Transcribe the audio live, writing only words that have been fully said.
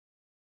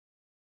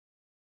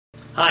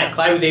Hi,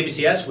 Clyde with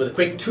ABCS with a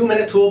quick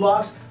 2-minute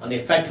toolbox on the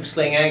effect of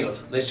sling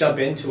angles. Let's jump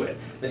into it.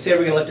 Let's say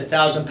we're going to lift a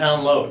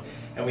 1,000-pound load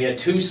and we had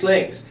 2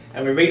 slings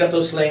and we rigged up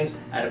those slings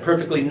at a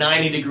perfectly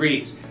 90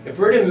 degrees. If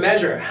we're to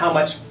measure how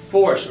much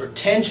force or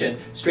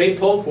tension, straight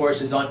pull force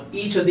is on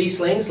each of these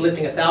slings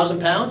lifting 1,000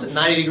 pounds at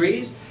 90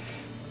 degrees,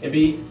 it'd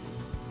be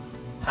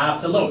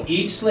half the load.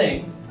 Each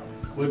sling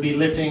would be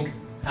lifting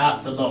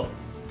half the load.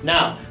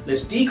 Now,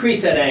 let's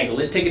decrease that angle.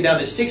 Let's take it down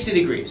to 60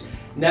 degrees.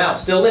 Now,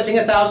 still lifting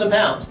 1,000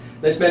 pounds.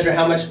 Let's measure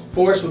how much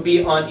force would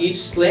be on each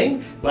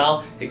sling.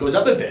 Well, it goes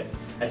up a bit.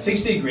 At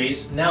 60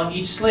 degrees, now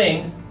each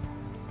sling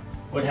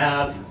would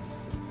have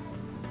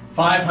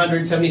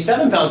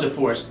 577 pounds of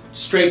force,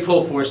 straight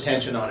pull force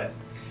tension on it.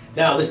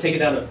 Now, let's take it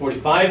down to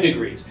 45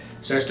 degrees.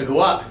 It starts to go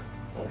up,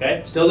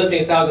 okay? Still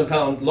lifting a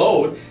 1,000-pound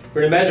load. If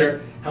we're to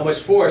measure how much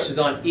force is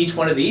on each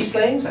one of these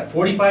slings at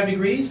 45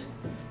 degrees,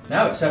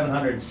 now it's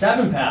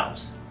 707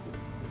 pounds.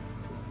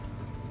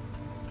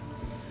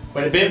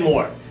 Quite a bit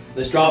more.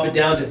 Let's drop it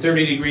down to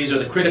 30 degrees or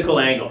the critical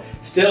angle.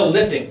 Still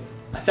lifting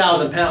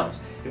 1,000 pounds.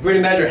 If we're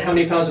to measure how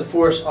many pounds of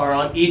force are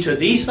on each of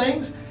these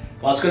slings,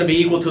 well, it's going to be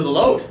equal to the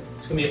load.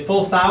 It's going to be a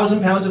full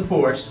 1,000 pounds of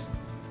force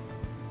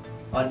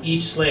on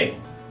each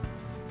sling.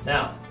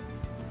 Now,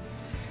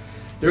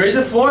 there is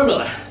a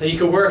formula that you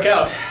can work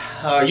out,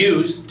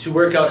 use to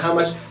work out how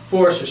much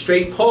force or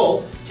straight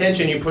pull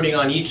tension you're putting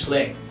on each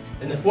sling.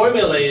 And the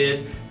formula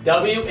is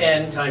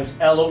Wn times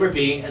L over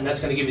V, and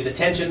that's going to give you the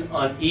tension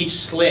on each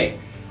sling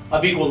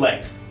of equal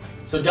length.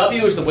 So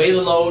W is the weight of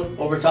the load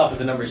over top of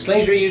the number of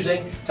slings you're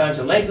using, times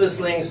the length of the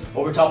slings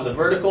over top of the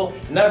vertical,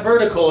 and that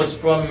vertical is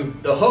from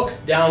the hook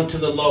down to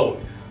the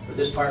load, or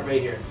this part right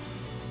here.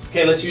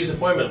 Okay, let's use the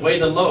formula. Weight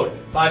of the load,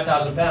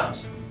 5,000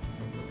 pounds.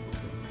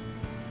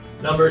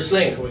 Number of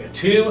slings, we got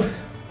 2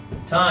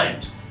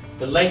 times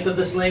the length of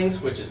the slings,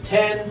 which is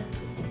 10,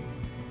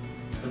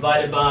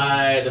 divided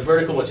by the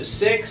vertical, which is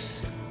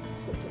 6.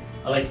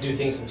 I like to do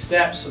things in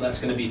steps, so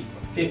that's going to be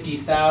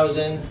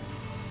 50,000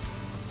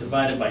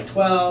 divided by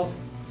 12,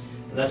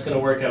 and that's going to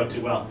work out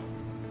to, well,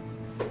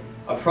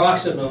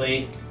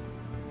 approximately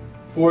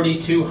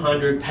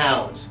 4,200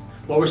 pounds.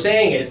 What we're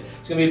saying is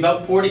it's going to be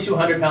about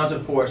 4,200 pounds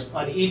of force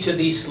on each of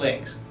these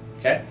slings.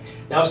 Okay?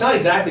 Now, it's not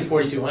exactly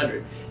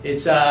 4,200.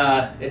 It's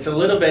a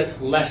little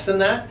bit less than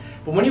that,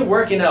 but when you're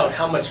working out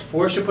how much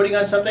force you're putting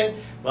on something,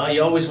 well,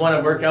 you always want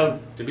to work out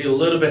to be a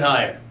little bit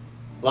higher.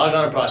 Log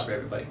on and prosper,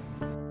 everybody.